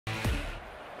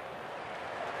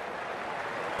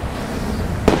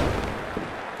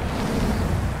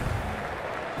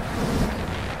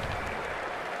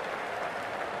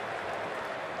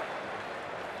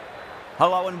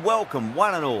Hello and welcome,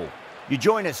 one and all. You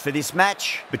join us for this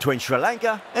match between Sri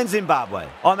Lanka and Zimbabwe.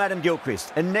 I'm Adam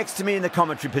Gilchrist, and next to me in the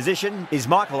commentary position is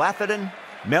Michael Atherton,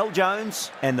 Mel Jones,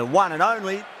 and the one and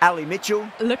only Ali Mitchell.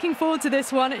 Looking forward to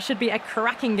this one. It should be a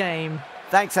cracking game.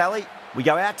 Thanks, Ali. We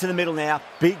go out to the middle now.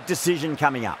 Big decision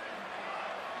coming up.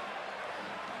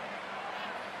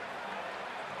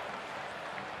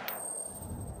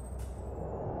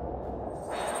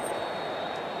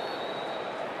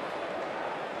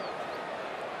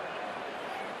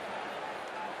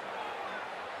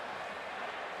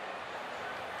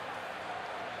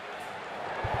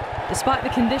 Despite the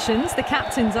conditions, the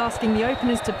captain's asking the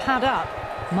openers to pad up.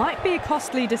 Might be a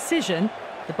costly decision.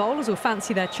 The bowlers will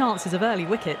fancy their chances of early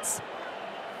wickets.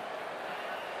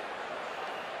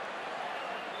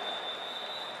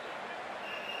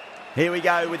 Here we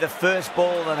go with the first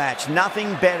ball of the match.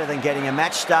 Nothing better than getting a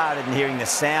match started and hearing the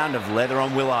sound of leather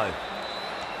on willow.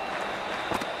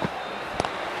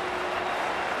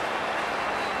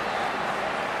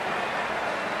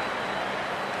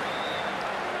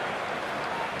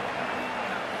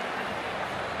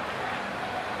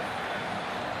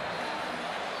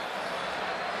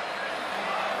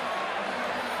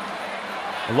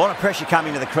 A lot of pressure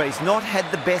coming to the crease. Not had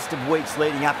the best of weeks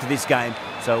leading up to this game,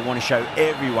 so I want to show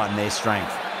everyone their strength.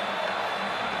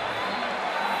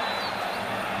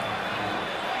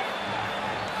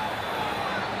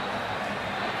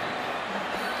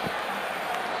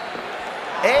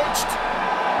 Edged.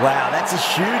 Wow, that's a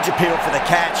huge appeal for the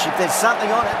catch. If there's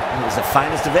something on it, it was the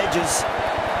faintest of edges.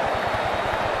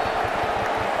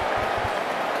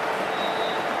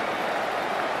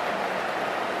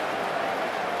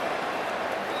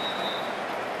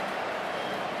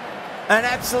 An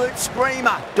absolute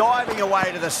screamer, diving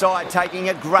away to the side, taking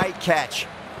a great catch.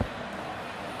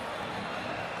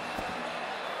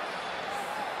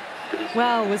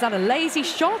 Well, was that a lazy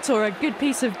shot or a good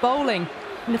piece of bowling?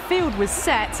 And the field was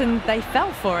set and they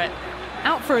fell for it.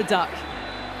 Out for a duck.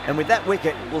 And with that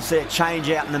wicket, we'll see a change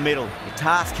out in the middle. The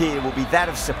task here will be that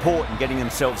of support and getting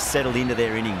themselves settled into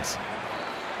their innings.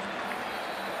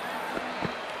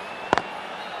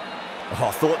 Oh,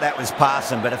 I thought that was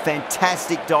passing, but a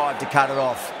fantastic dive to cut it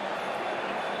off.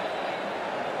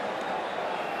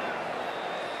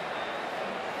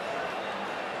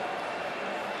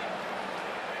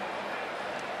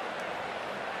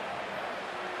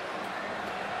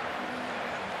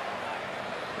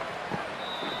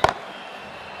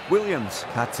 Williams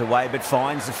cuts away but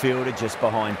finds the fielder just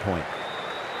behind point.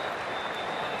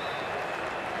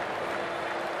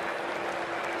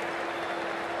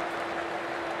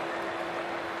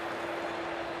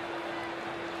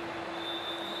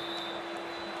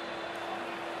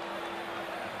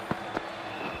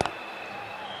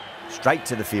 Straight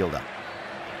to the fielder.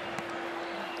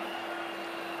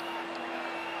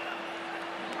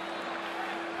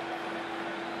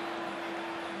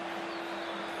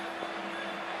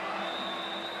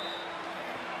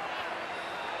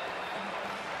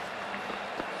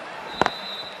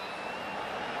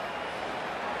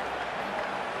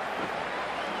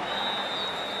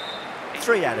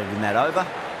 Three added in that over.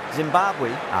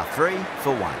 Zimbabwe are 3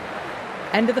 for 1.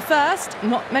 End of the first,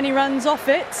 not many runs off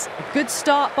it. A good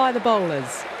start by the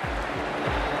bowlers.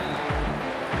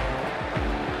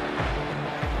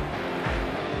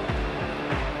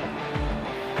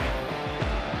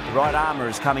 The right armour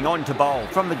is coming on to bowl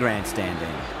from the grandstand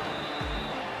end.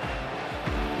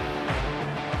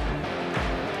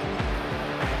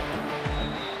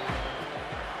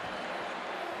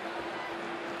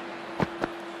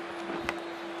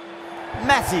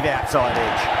 Massive outside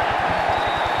edge.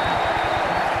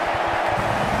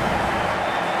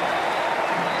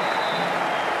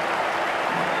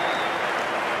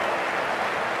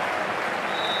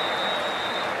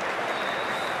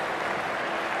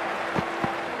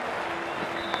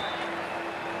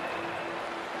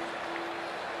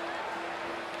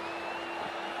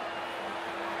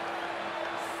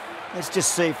 Let's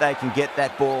just see if they can get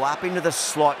that ball up into the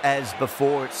slot as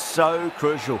before. It's so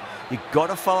crucial. You've got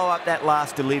to follow up that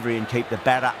last delivery and keep the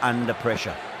batter under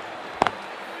pressure.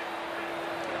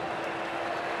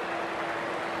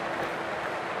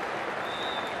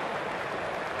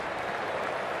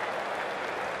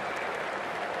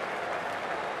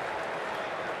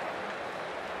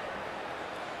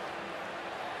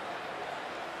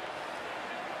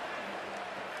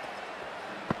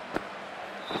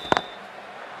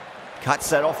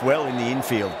 Cuts that off well in the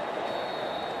infield.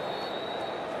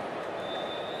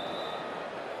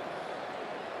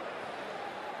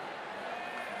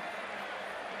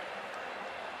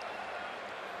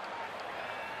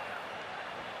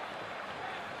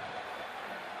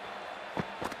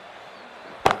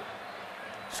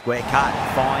 Square cut,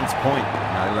 finds point,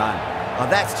 no run. Oh,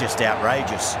 that's just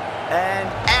outrageous. And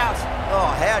out. Oh,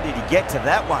 how did he get to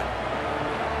that one?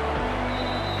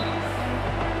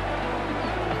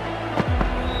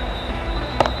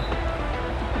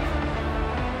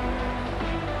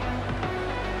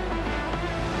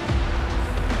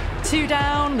 Two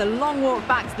down, the long walk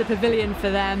back to the pavilion for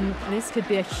them. This could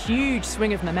be a huge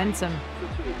swing of momentum.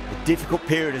 A difficult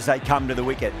period as they come to the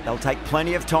wicket. They'll take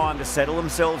plenty of time to settle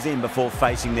themselves in before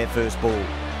facing their first ball.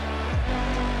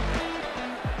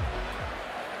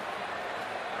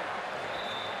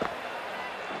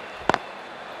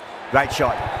 Great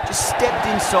shot. Just stepped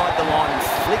inside the line and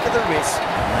flick of the wrist,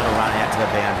 and that'll run out to the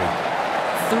boundary.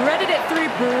 Threaded it through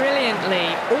brilliantly.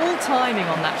 All timing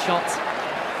on that shot.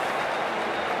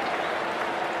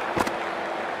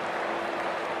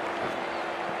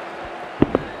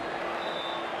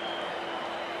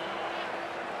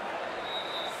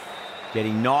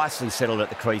 Getting nicely settled at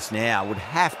the crease now. Would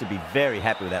have to be very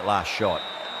happy with that last shot.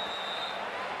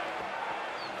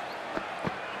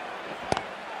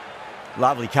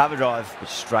 Lovely cover drive, but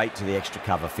straight to the extra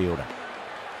cover fielder.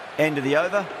 End of the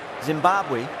over,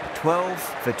 Zimbabwe 12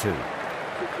 for 2.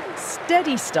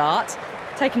 Steady start,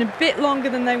 taking a bit longer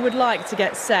than they would like to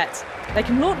get set. They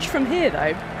can launch from here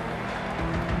though.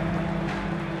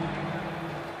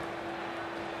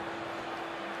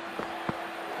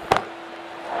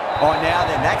 Oh, now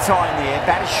then, that's high in the air.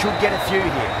 Batters should get a few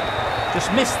here.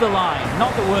 Just missed the line,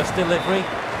 not the worst delivery,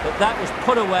 but that was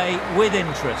put away with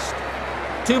interest.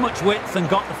 Too much width and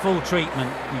got the full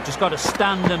treatment. You've just got to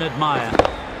stand and admire.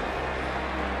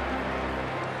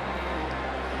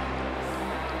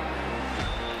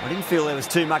 I didn't feel there was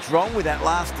too much wrong with that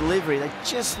last delivery. They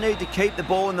just need to keep the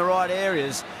ball in the right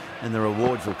areas and the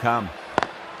rewards will come.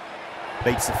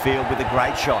 Beats the field with a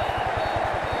great shot.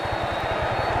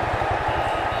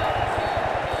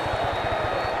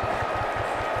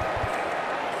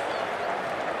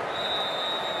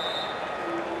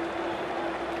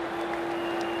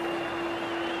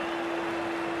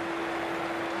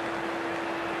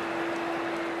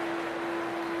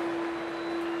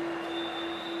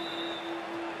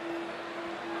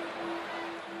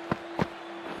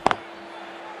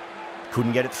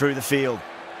 Couldn't get it through the field.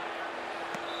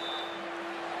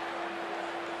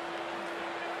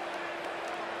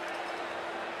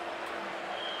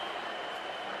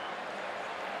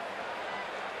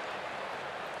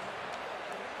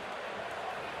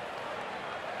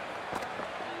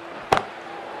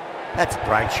 That's a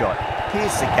great shot.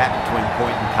 Here's the gap between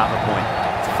point and cover point.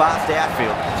 It's a fast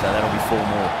outfield, so that'll be 4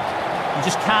 more. You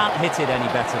just can't hit it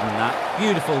any better than that.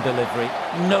 Beautiful delivery.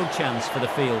 No chance for the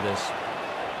fielders.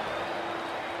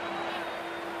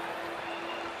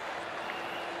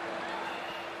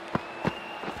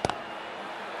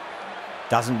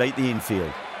 Doesn't beat the infield.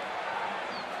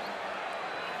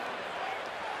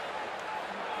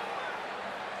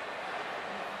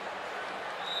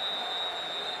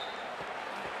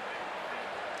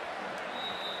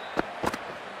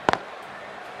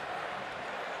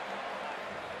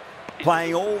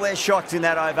 Playing all their shots in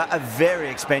that over, a very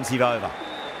expensive over.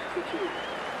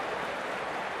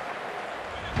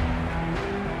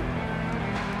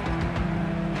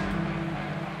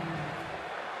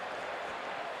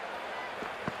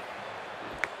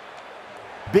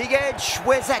 Big edge,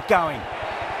 where's that going?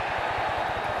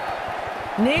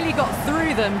 Nearly got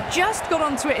through them, just got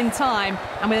onto it in time,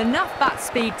 and with enough bat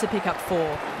speed to pick up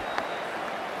 4.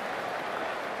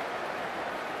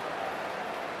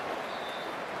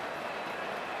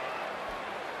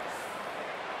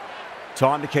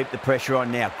 Time to keep the pressure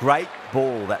on now. Great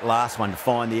ball, that last one, to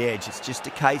find the edge. It's just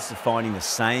a case of finding the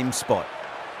same spot.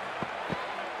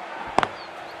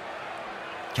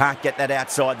 Can't get that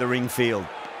outside the ring field.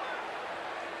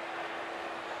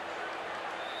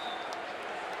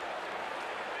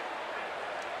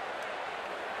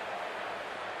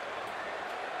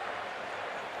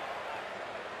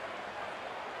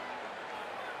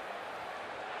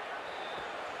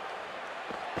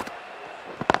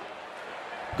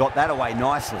 Got that away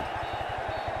nicely.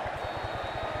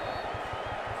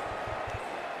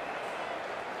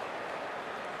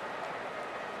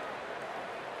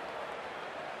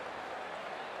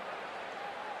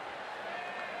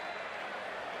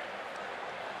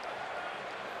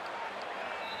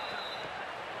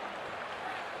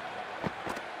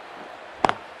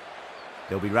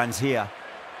 There'll be runs here.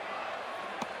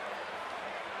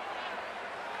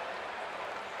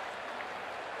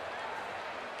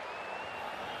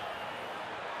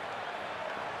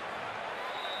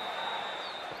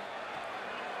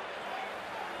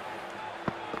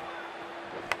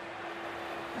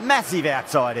 Massive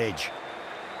outside edge.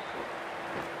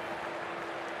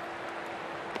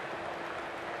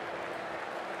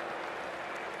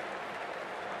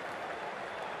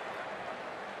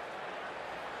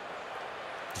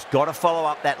 Just got to follow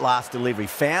up that last delivery.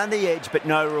 Found the edge, but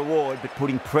no reward, but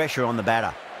putting pressure on the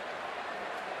batter.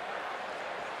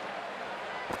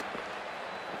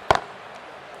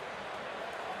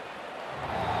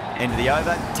 End of the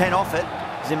over, 10 off it.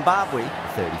 Zimbabwe,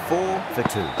 34 for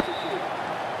 2.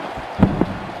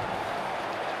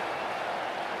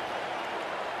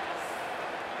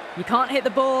 You can't hit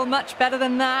the ball much better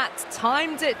than that.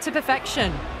 Timed it to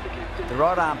perfection. The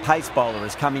right-arm pace bowler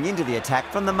is coming into the attack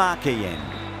from the marquee end.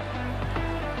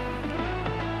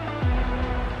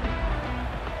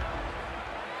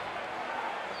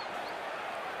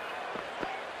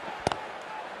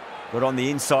 Got on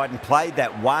the inside and played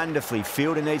that wonderfully.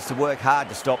 Fielder needs to work hard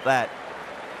to stop that.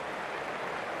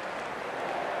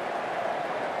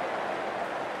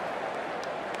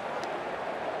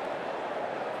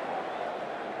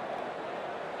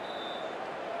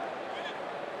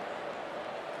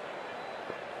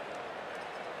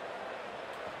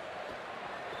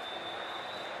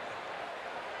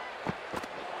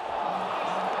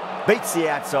 Beats the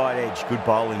outside edge. Good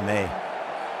bowling there.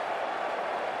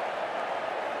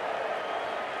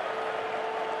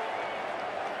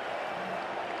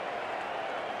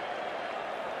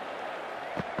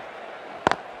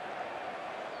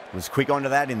 Was quick onto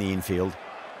that in the infield.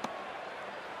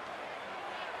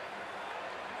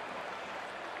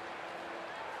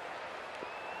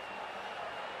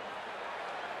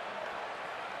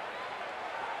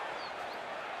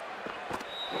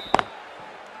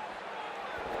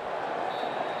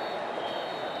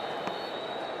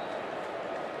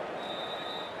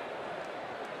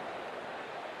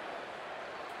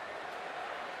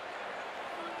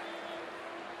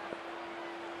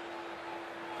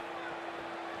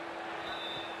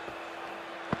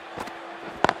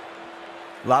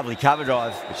 Lovely cover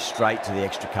drive, but straight to the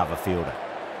extra cover fielder.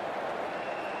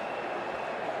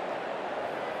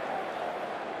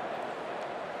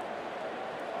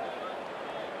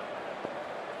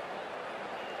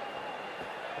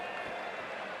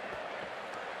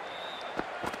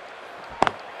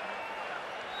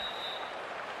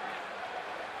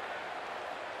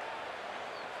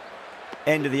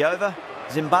 End of the over,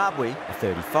 Zimbabwe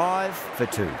 35 for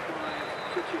 2.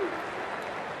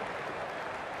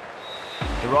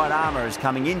 The right armour is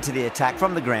coming into the attack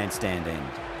from the grandstand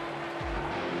end.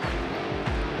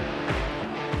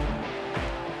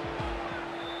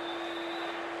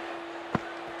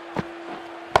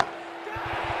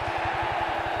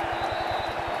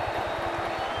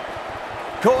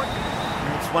 Caught.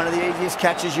 It's one of the easiest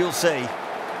catches you'll see.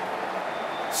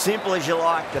 Simple as you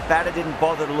like, the batter didn't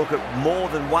bother to look at more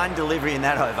than one delivery in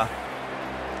that over.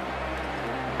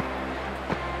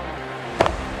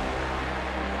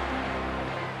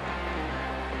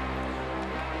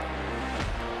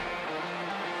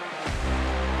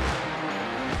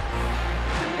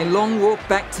 A long walk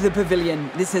back to the pavilion.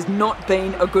 This has not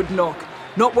been a good knock.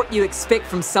 Not what you expect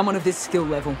from someone of this skill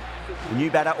level. The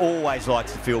new batter always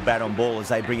likes to feel bat on ball as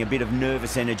they bring a bit of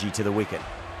nervous energy to the wicket.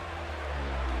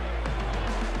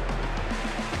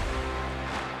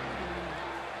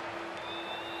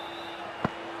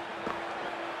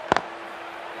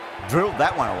 Drilled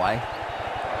that one away.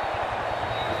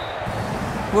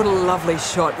 What a lovely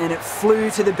shot, and it flew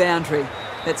to the boundary.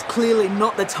 That's clearly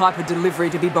not the type of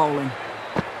delivery to be bowling.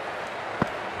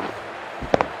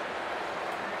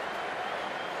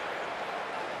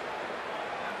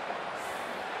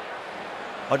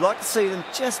 I'd like to see them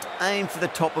just aim for the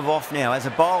top of off now. As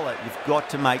a bowler, you've got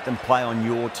to make them play on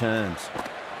your terms.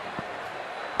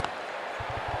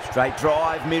 Straight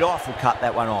drive, mid-off will cut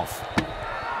that one off.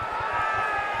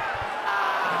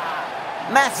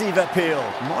 Massive appeal.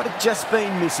 Might have just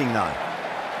been missing though.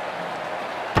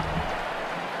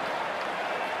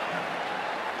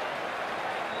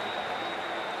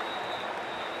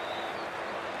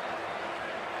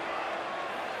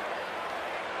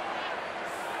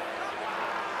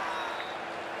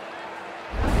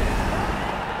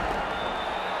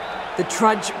 The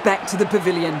trudge back to the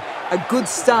pavilion. A good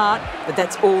start, but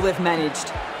that's all they've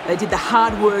managed. They did the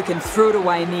hard work and threw it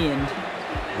away in the end.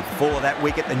 With the fall of that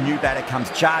wicket, the new batter comes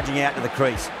charging out to the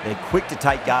crease. They're quick to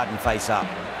take guard and face up.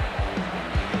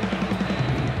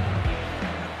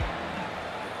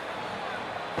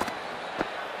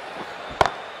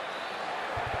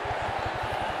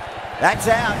 That's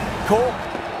out. Cork.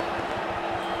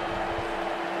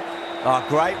 Oh,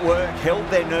 great work. Held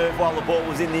their nerve while the ball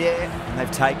was in the air, and they've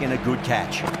taken a good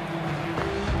catch.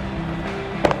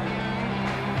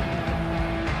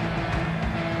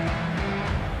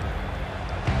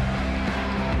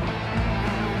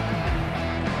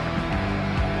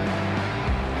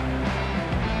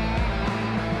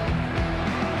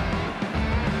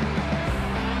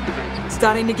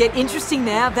 starting to get interesting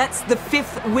now. That's the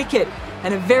 5th wicket,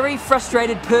 and a very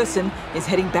frustrated person is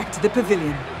heading back to the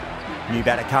pavilion. New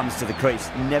batter comes to the crease.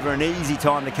 Never an easy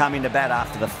time to come into bat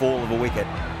after the fall of a wicket.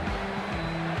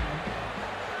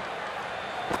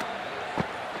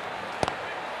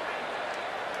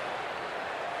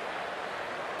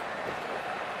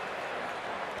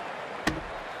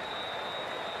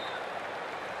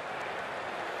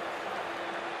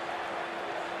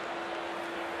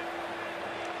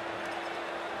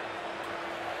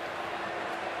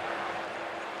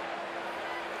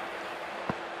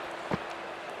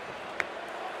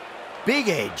 Big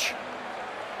edge.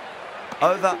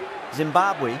 Over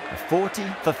Zimbabwe, 40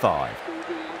 for 5.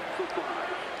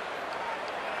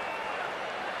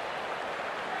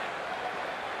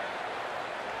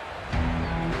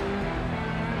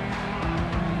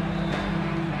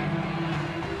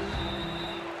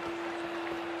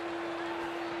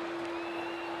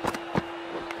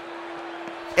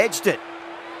 Edged it.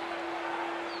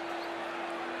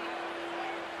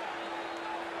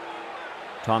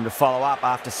 Time to follow up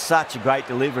after such a great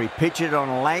delivery. Pitch it on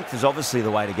a length is obviously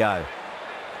the way to go.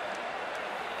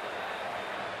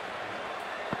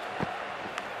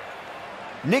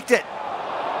 Nicked it.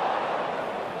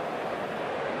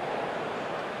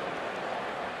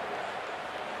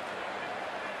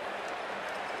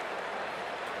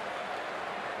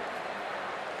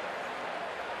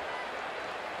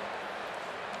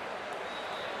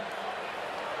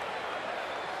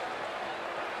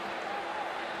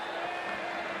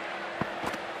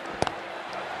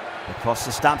 Across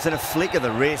the stumps and a flick of the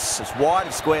wrist. It's wide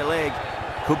of square leg.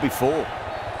 Could be 4.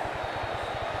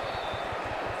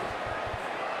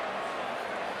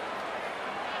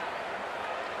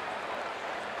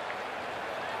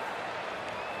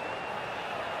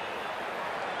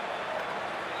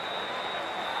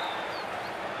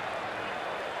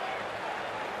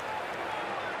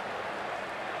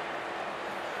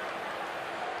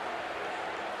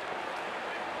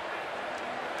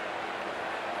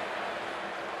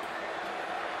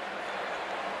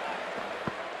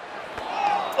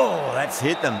 Oh, that's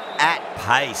hit them at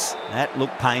pace. That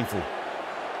looked painful.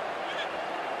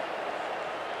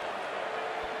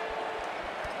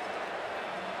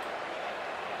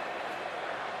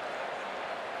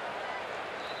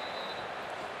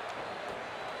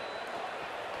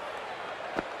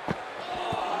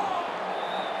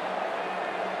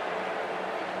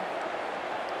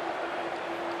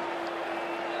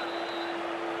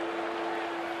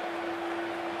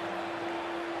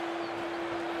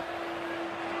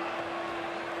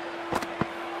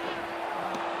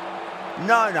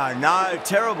 No.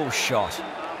 Terrible shot.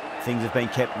 Things have been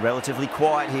kept relatively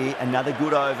quiet here. Another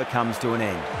good over comes to an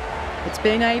end. It's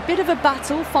been a bit of a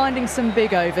battle finding some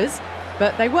big overs,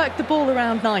 but they worked the ball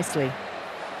around nicely.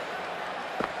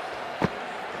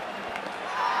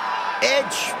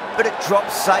 Edge, but it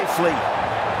drops safely.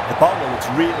 The bowler looks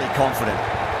really confident.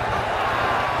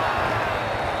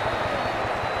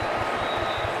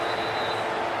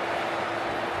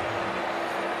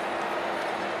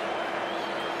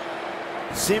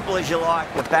 Simple as you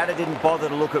like, the batter didn't bother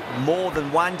to look at more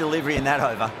than one delivery in that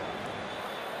over.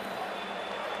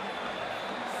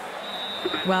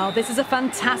 Well, this is a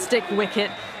fantastic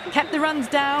wicket. Kept the runs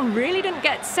down, really didn't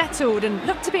get settled and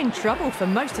looked to be in trouble for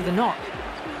most of the knock.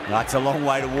 That's a long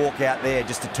way to walk out there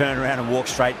just to turn around and walk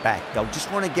straight back. They'll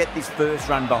just want to get this first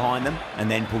run behind them and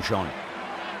then push on.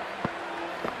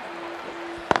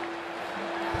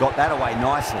 Got that away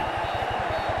nicely.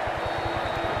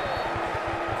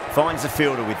 Finds the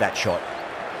fielder with that shot.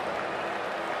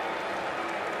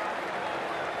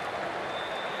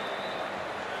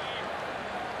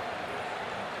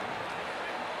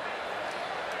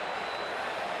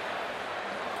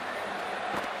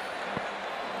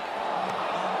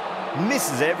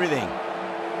 Misses everything.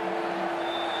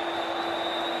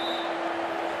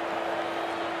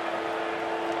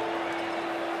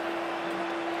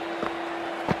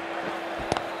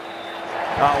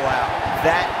 Oh wow.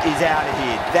 That is out of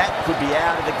here. That could be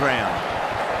out of the ground.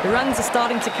 The runs are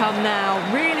starting to come now.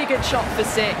 Really good shot for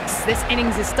 6. This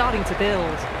innings is starting to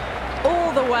build.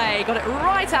 All the way, got it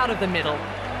right out of the middle.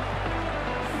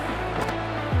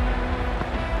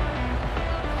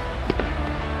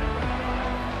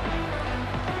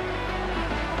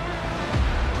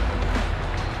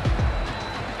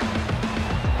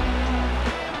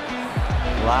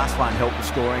 The last one helped the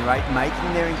scoring rate,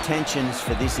 making their intentions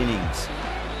for this innings.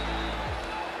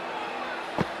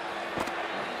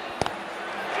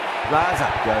 Raza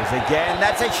goes again.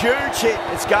 That's a huge hit.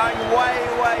 It's going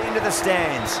way into the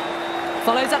stands.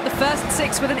 Follows up the first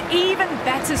 6 with an even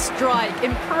better strike.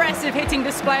 Impressive hitting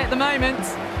display at the moment.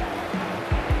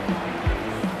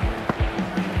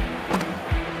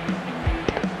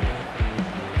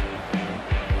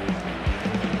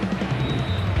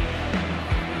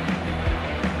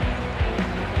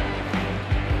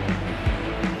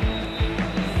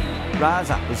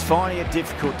 Raza is finding it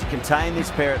difficult to contain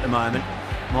this pair at the moment.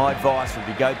 My advice would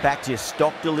be go back to your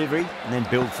stock delivery and then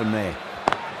build from there.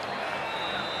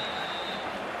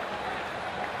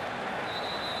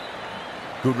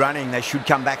 Good running, they should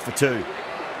come back for two.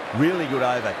 Really good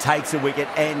over, takes a wicket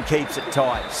and keeps it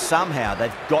tight. Somehow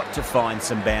they've got to find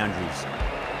some boundaries.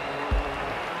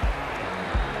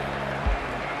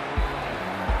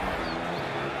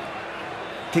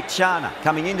 Kikshana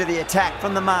coming into the attack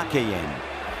from the marquee end.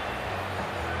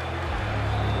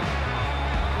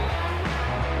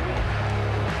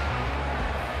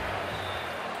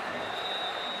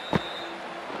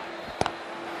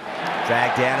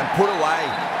 Dragged down and put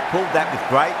away. Pulled that with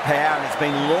great power and it's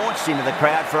been launched into the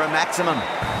crowd for a maximum.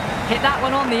 Hit that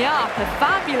one on the up. A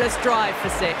fabulous drive for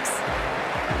six.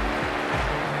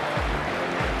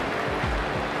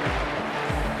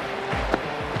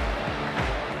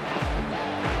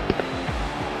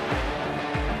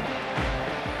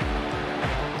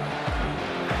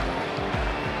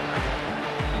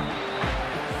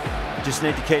 Just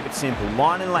need to keep it simple.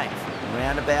 Line and length.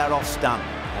 Roundabout off stump.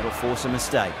 That'll force a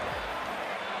mistake.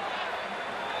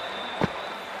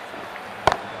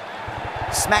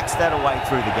 Smacks that away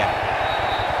through the gap.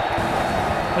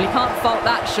 Well, you can't fault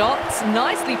that shot.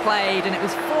 Nicely played, and it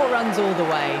was 4 runs all the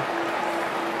way.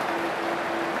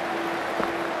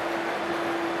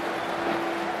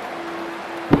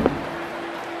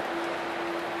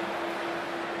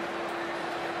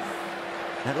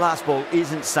 That last ball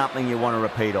isn't something you want to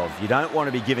repeat of. You don't want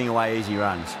to be giving away easy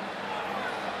runs.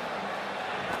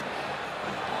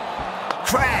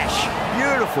 Crash!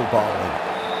 Beautiful bowling.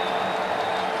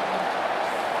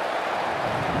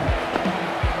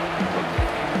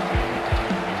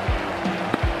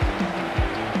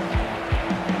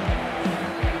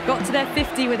 Got to their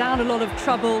 50 without a lot of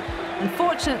trouble.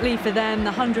 Unfortunately for them,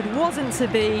 the 100 wasn't to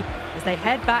be as they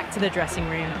head back to the dressing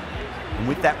room. And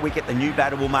with that wicket, the new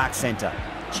batter will mark centre.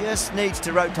 Just needs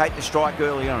to rotate the strike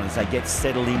early on as they get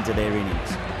settled into their innings.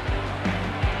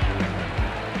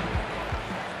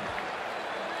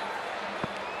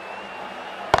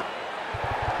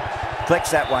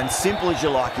 Collects that one, simple as you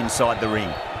like inside the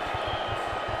ring.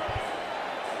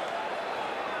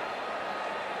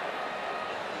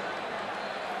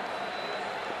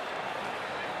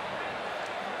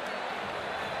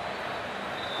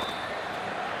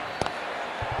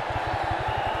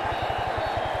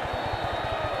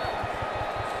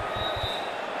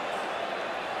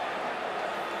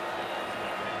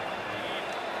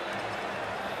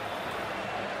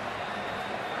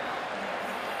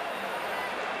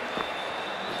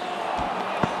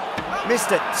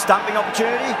 Missed it. Stumping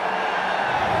opportunity.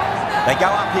 They go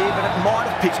up here, but it might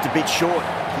have pitched a bit short.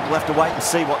 We'll have to wait and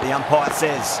see what the umpire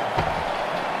says.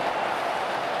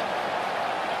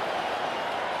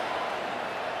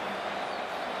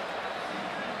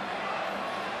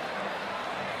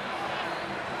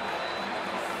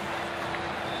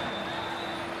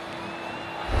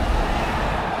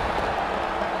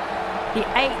 The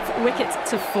 8th wicket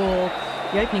to fall.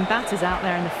 The opening batters out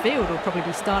there in the field will probably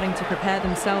be starting to prepare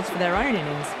themselves for their own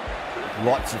innings.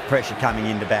 Lots of pressure coming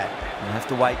into bat. They'll have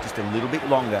to wait just a little bit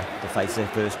longer to face their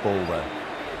first ball though.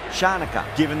 Shanaka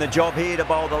given the job here to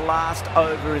bowl the last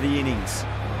over of the innings.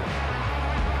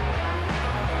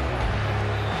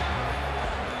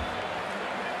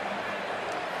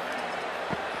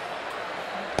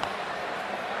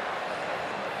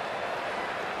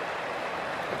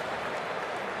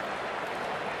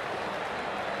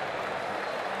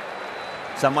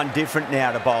 Someone different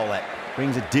now to bowl at.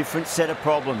 Brings a different set of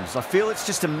problems. I feel it's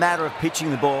just a matter of pitching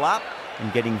the ball up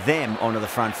and getting them onto the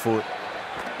front foot.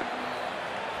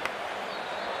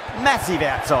 Massive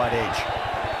outside edge.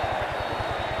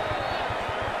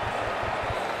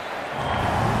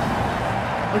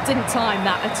 Well, didn't time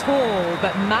that at all,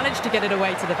 but managed to get it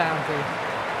away to the boundary.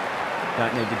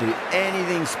 Don't need to do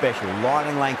anything special. Line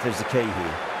and length is the key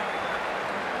here.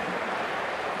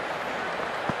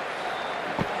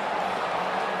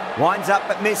 Winds up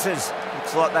but misses.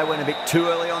 Looks like they went a bit too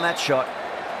early on that shot.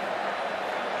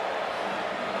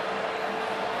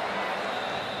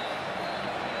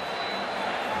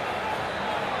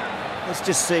 Let's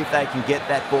just see if they can get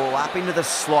that ball up into the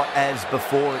slot as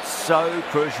before. It's so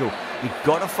crucial. You've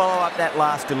got to follow up that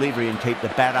last delivery and keep the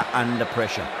batter under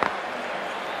pressure.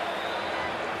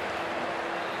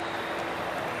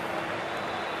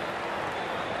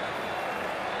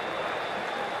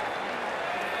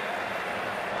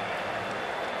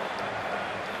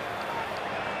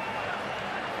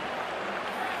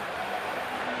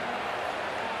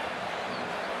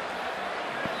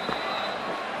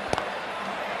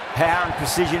 Power and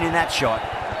precision in that shot.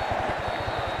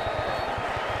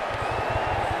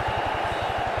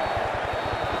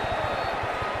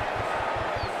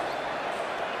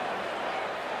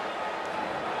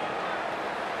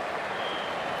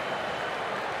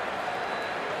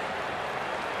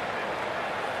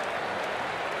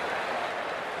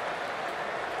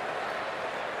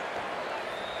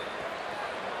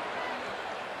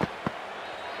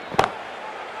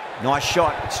 Nice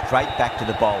shot, straight back to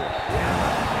the bowler.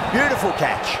 Beautiful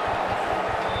catch.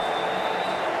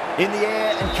 In the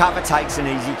air, and cover takes an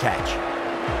easy catch.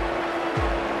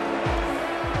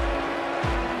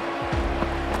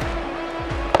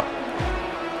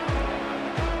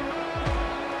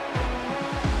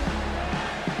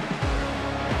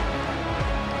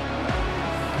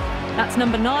 That's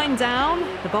number 9 down.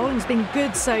 The bowling's been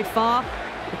good so far.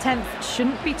 The 10th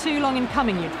shouldn't be too long in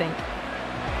coming, you'd think.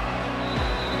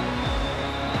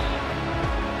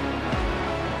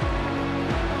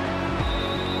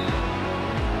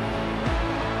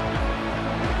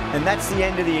 And that's the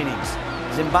end of the innings.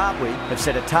 Zimbabwe have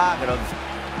set a target of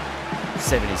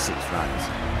 76 runs.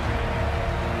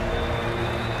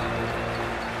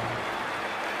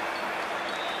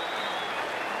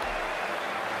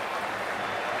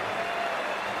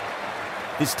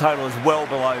 This total is well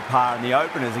below par, and the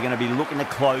openers are going to be looking to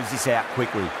close this out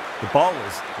quickly. The bowlers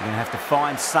are going to have to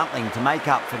find something to make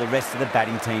up for the rest of the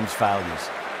batting team's failures.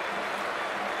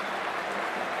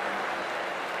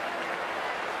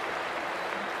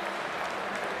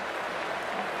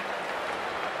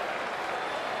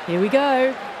 Here we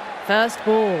go. First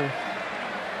ball.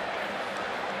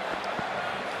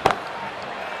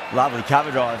 Lovely cover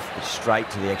drive, but straight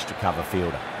to the extra cover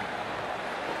fielder.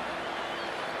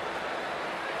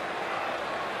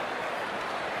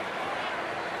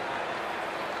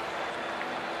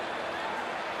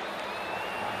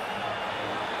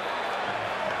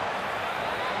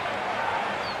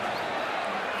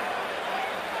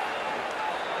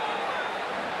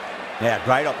 Now,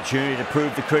 great opportunity to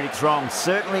prove the critics wrong.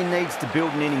 Certainly needs to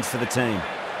build an innings for the team.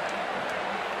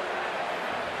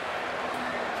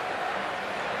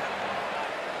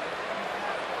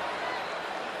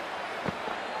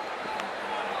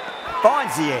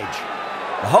 Finds the edge.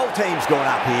 The whole team's gone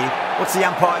up here. What's the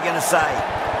umpire going to say?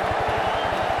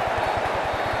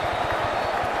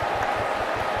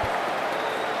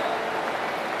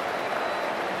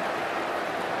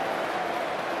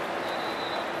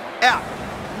 Out.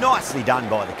 Nicely done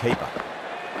by the keeper.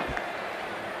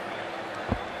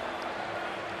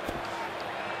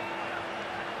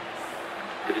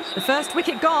 The first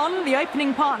wicket gone. The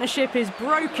opening partnership is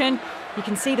broken. You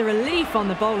can see the relief on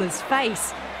the bowler's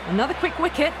face. Another quick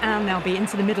wicket and they'll be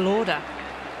into the middle order.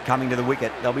 Coming to the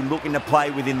wicket, they'll be looking to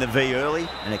play within the V early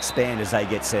and expand as they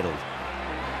get settled.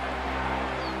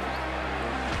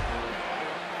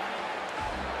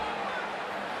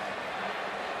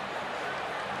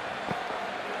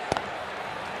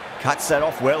 Cuts that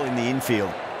off well in the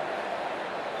infield.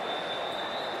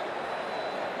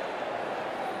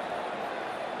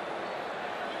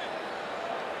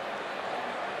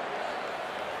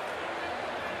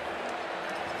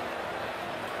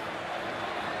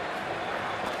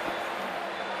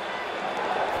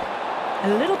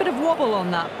 A little bit of wobble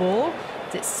on that ball.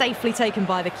 It's safely taken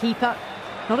by the keeper.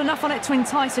 Not enough on it to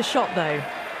entice a shot though.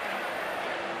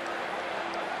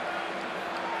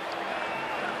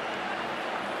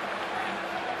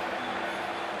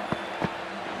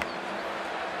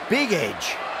 Big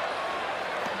edge.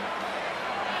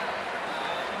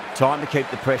 Time to keep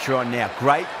the pressure on now.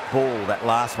 Great ball, that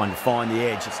last one, to find the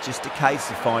edge. It's just a case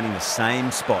of finding the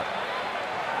same spot.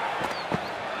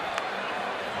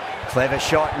 Clever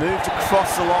shot, moved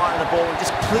across the line of the ball and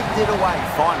just clipped it away.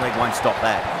 Fine leg won't stop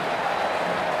that.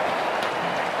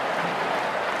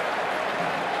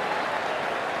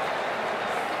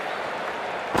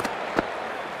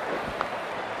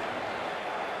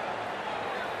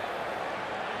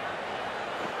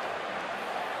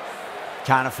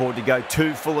 Can't afford to go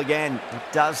too full again. It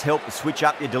does help to switch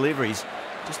up your deliveries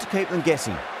just to keep them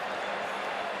guessing.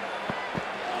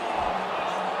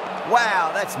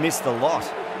 Wow, that's missed the lot.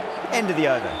 End of the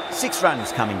over. 6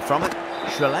 runs coming from it.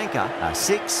 Sri Lanka are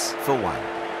 6 for 1.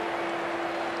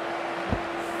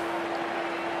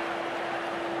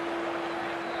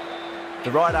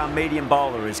 The right arm medium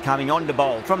bowler is coming on to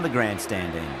bowl from the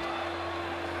grandstand end.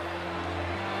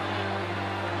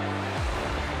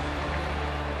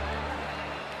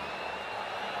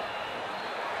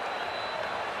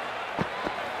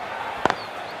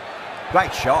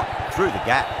 Great shot through the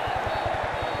gap.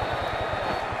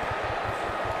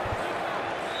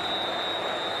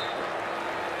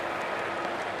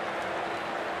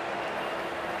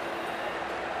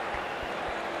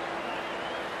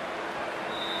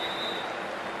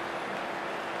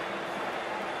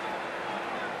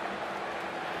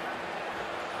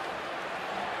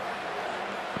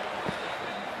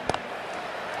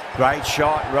 Great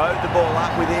shot, rode the ball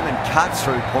up with him and cuts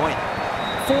through point.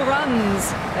 4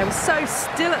 runs. They were so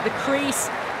still at the crease.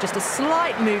 Just a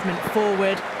slight movement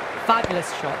forward.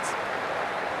 Fabulous shot.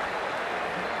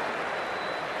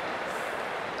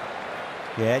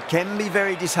 Yeah, it can be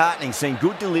very disheartening seeing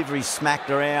good deliveries smacked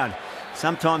around.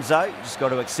 Sometimes, though, you just got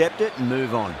to accept it and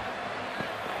move on.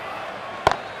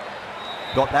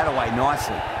 Got that away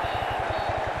nicely.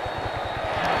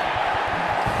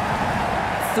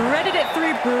 Threaded it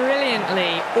through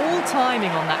brilliantly. All timing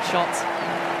on that shot.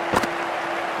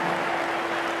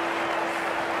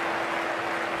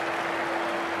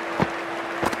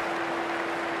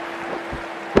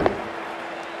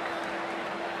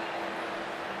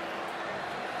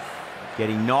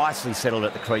 Getting nicely settled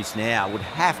at the crease now. Would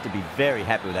have to be very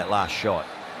happy with that last shot.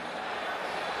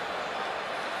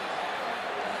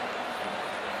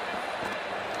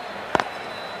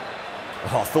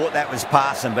 Oh, I thought that was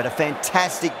passing, but a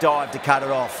fantastic dive to cut it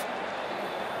off.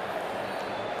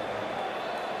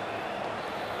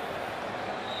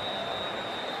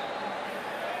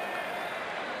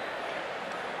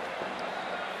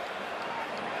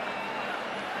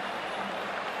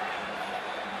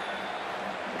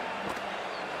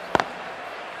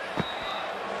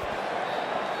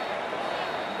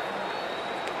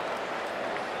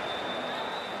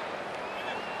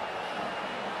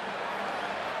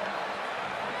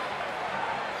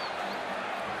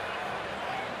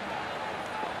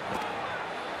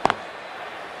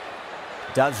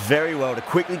 Does very well to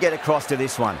quickly get across to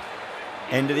this one.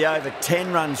 End of the over,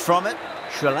 10 runs from it.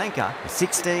 Sri Lanka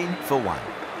 16 for 1.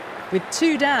 With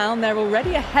 2 down, they're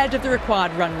already ahead of the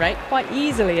required run rate quite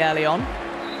easily early on.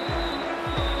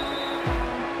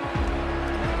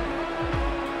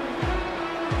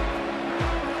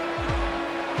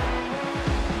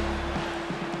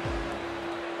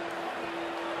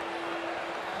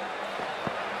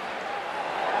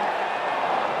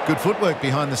 Good footwork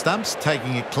behind the stumps,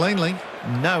 taking it cleanly.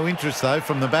 No interest, though,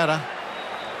 from the batter.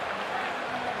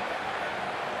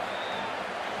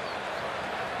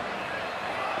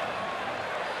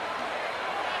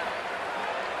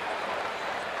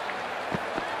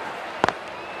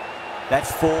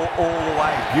 That's 4 all the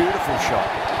way. Beautiful shot.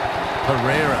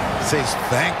 Pereira says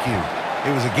thank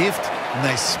you. It was a gift, and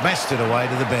they smashed it away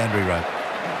to the boundary rope.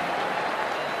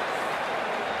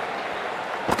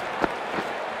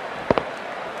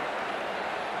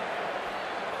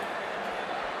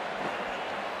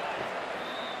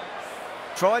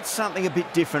 Tried something a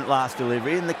bit different last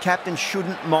delivery, and the captain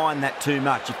shouldn't mind that too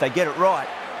much. If they get it right,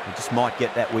 they just might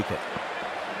get that wicket.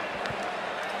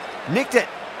 Nicked it.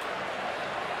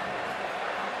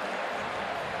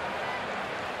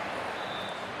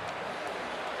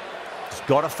 Just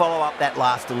got to follow up that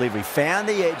last delivery. Found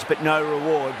the edge, but no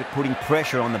reward, but putting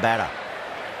pressure on the batter.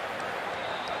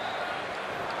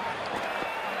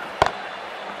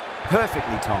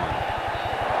 Perfectly timed.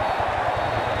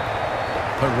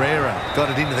 Pereira got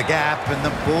it into the gap, and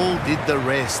the ball did the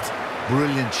rest.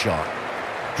 Brilliant shot.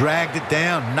 Dragged it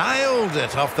down, nailed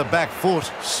it off the back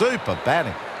foot. Super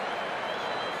batting.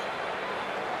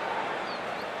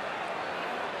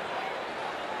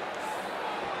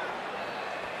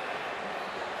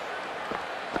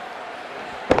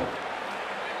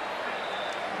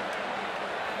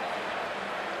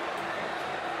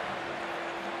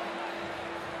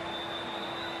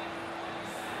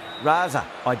 Raza,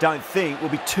 I don't think, will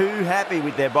be too happy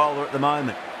with their bowler at the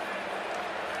moment.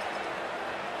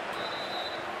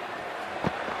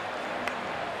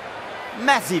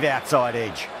 Massive outside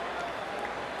edge.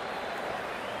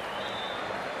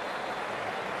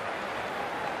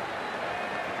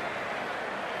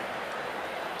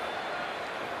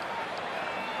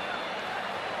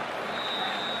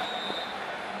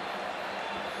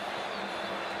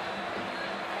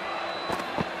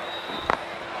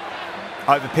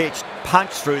 Overpitched,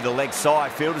 punched through the leg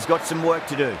side. Fielder's got some work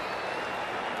to do.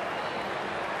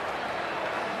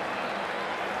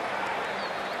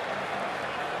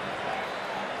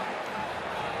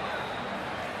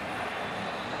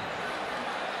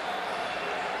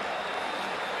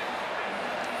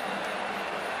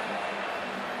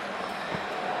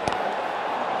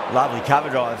 Lovely cover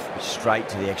drive, straight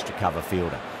to the extra cover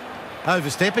fielder.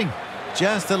 Overstepping,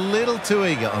 just a little too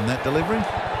eager on that delivery.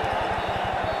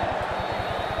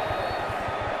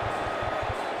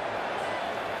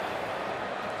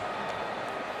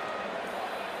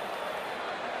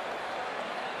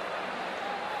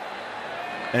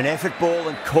 An effort ball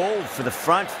and called for the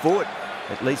front foot.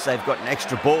 At least they've got an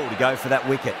extra ball to go for that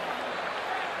wicket.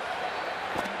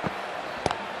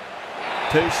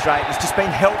 2 straight. It's just been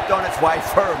helped on its way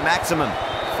for a maximum.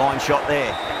 Fine shot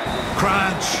there.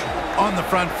 Crunch on the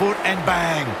front foot and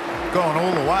bang. Gone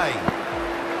all the way.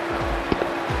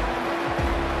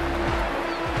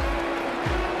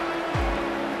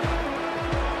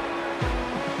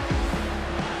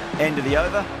 End of the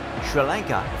over. Sri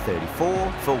Lanka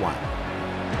 34 for 1.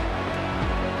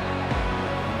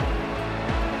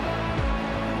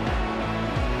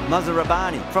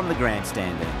 Mazarabani from the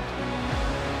grandstand end.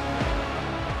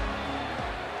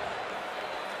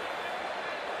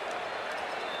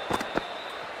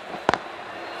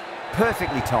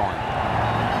 Perfectly timed.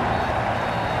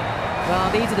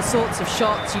 Well, these are the sorts of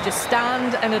shots you just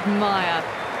stand and admire.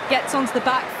 Gets onto the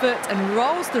back foot and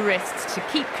rolls the wrists to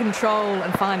keep control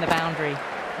and find the boundary.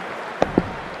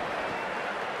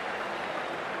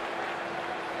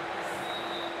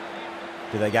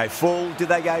 Do they go full? Do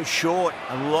they go short?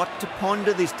 A lot to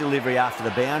ponder this delivery after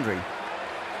the boundary.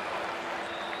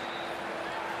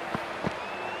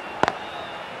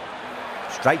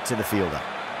 Straight to the fielder.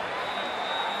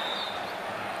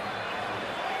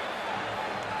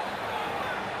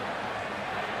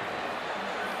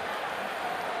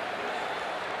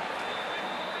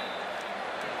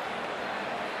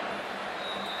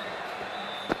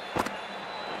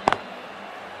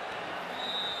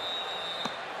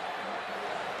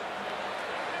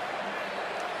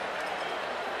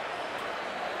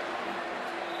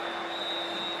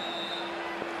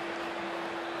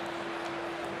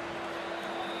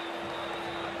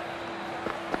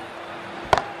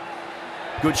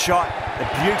 Good shot,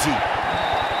 a beauty.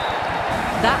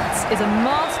 That is a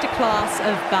masterclass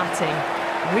of batting.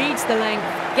 Reads the length,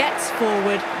 gets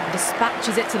forward, and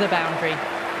dispatches it to the boundary.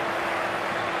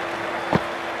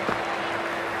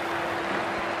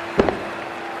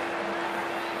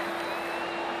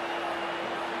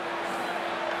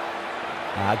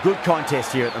 Good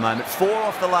contest here at the moment. 4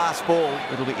 off the last ball.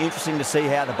 It'll be interesting to see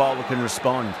how the bowler can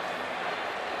respond.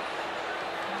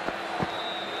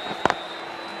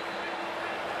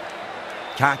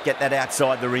 Can't get that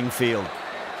outside the ring field.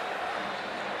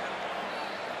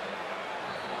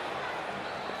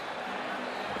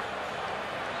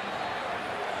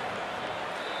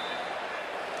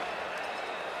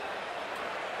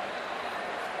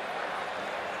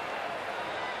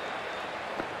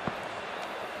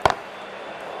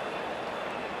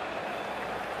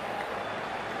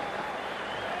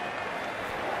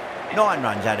 Nine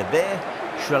runs added there.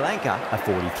 Sri Lanka are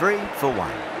 43 for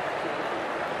 1.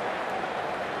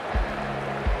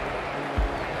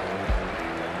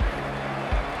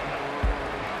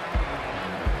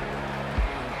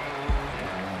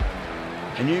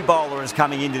 A new bowler is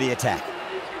coming into the attack.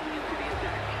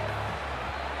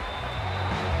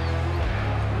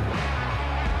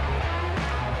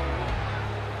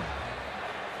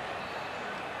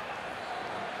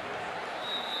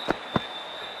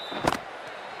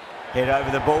 Head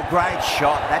over the ball, great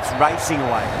shot, that's racing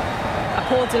away. A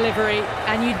poor delivery,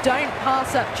 and you don't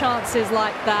pass up chances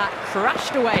like that.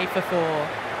 Crashed away for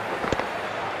 4.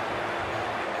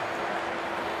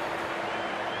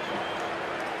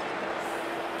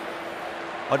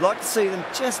 I'd like to see them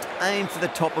just aim for the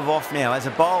top of off now. As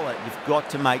a bowler, you've got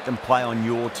to make them play on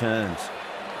your terms.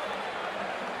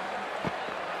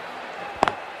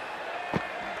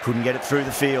 Couldn't get it through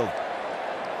the field.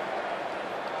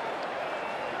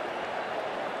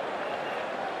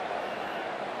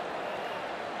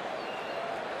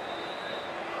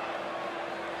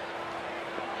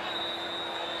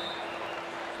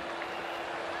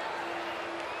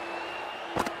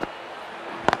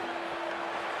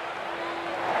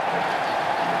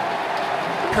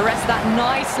 Caressed that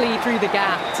nicely through the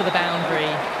gap to the boundary.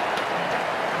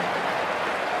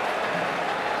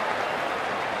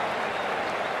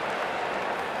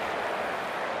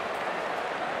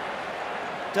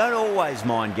 Don't always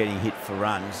mind getting hit for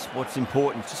runs. What's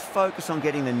important is just focus on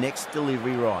getting the next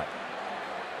delivery right.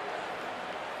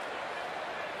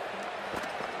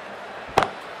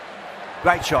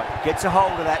 Great shot. Gets a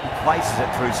hold of that and places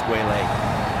it through square leg.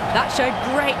 That showed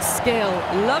great skill.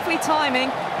 Lovely timing.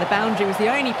 The boundary was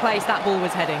the only place that ball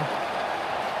was heading.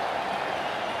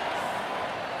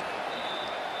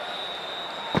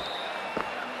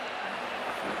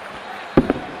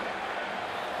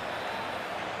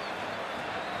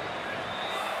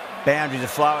 Boundaries are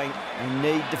flowing.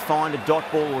 We need to find a dot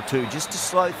ball or two just to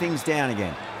slow things down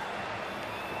again.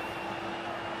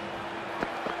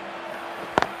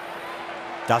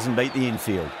 Doesn't beat the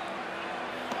infield.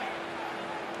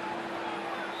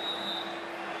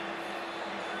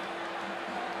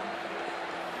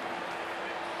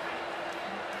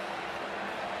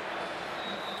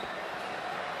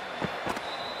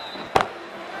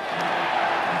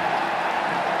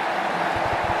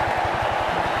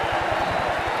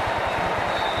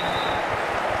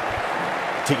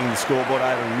 Ticking the scoreboard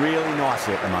over really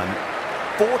nicely at the moment.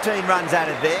 14 runs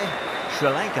added there. Sri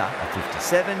Lanka are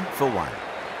 57 for 1.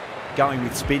 Going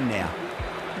with spin now.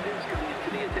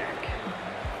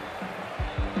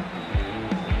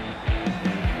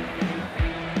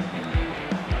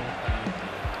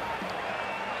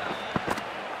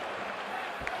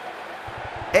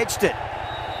 pitched it.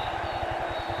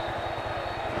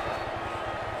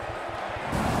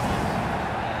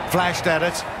 Flashed at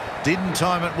it. Didn't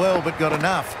time it well, but got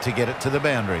enough to get it to the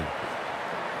boundary.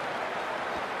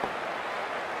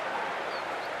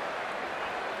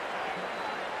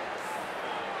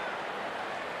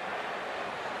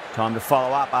 Time to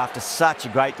follow up after such a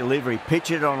great delivery. Pitch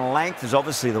it on a length is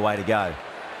obviously the way to go.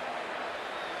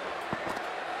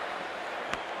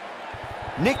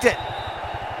 Nicked it.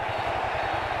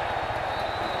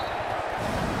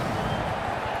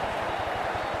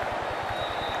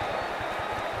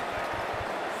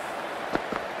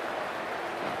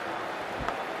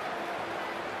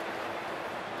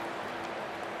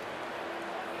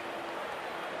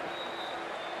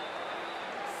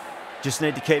 Just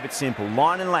need to keep it simple.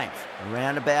 Line and length.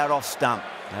 Roundabout off stump.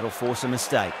 That'll force a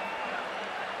mistake.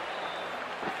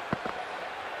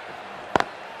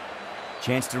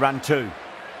 Chance to run two.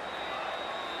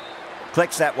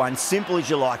 Collects that one, simple as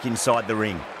you like, inside the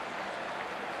ring.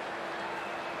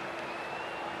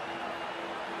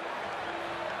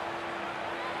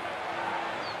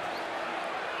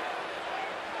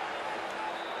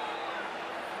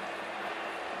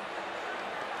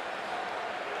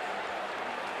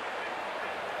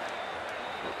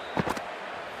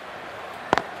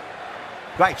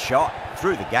 Great shot,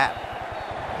 through the gap.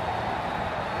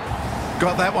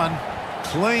 Got that one.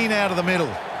 Clean out of the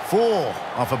middle. 4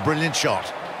 off a brilliant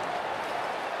shot.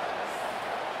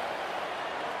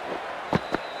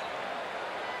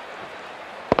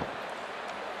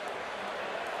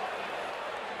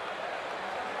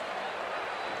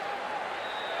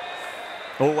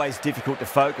 Always difficult to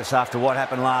focus after what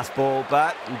happened last ball,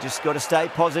 but you just got to stay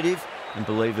positive and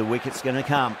believe the wicket's going to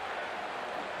come.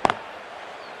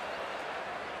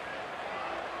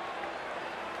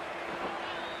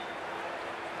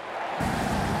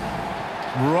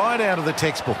 Right out of the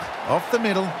textbook, off the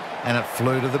middle, and it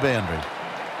flew to the boundary.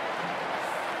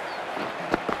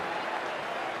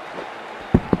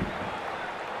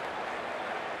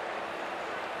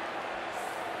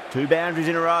 Two boundaries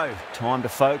in a row. Time to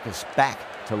focus back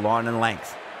to line and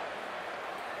length.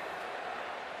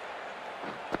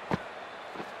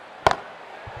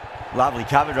 Lovely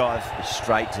cover drive,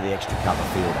 straight to the extra cover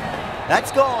fielder.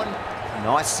 That's gone.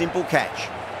 Nice simple catch.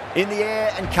 In the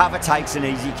air and cover takes an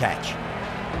easy catch.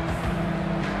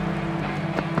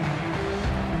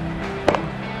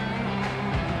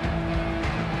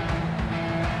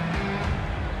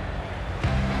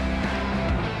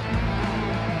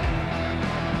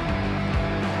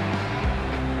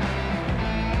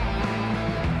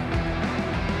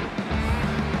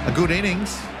 A good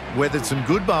innings, weathered some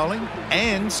good bowling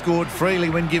and scored freely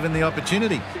when given the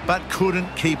opportunity, but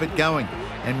couldn't keep it going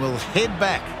and will head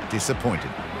back disappointed.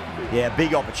 Yeah,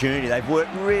 big opportunity. They've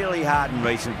worked really hard in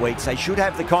recent weeks. They should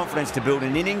have the confidence to build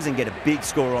an innings and get a big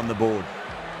score on the board.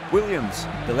 Williams,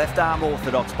 the left-arm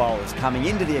orthodox bowler, is coming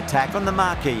into the attack on the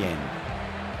marquee end.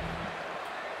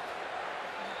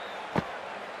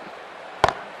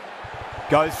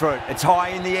 Goes through it. It's high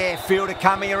in the air. Fielder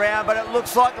coming around, but it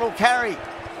looks like it'll carry.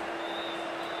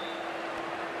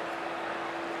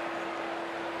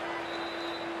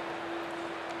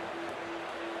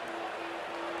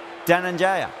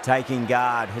 Dhananjaya taking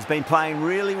guard. Has been playing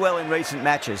really well in recent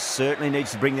matches. Certainly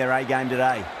needs to bring their A game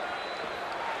today.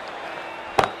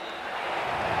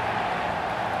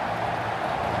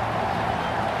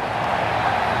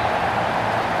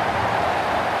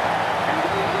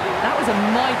 That was a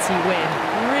mighty win.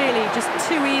 Really just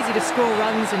too easy to score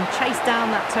runs and chase down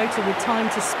that total with time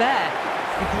to spare.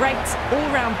 A great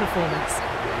all-round performance.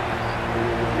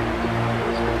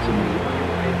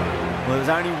 Well,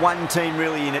 there was only one team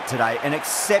really in it today. An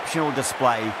exceptional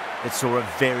display that saw a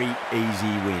very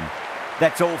easy win.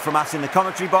 That's all from us in the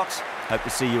commentary box. Hope to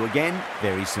see you again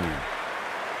very soon.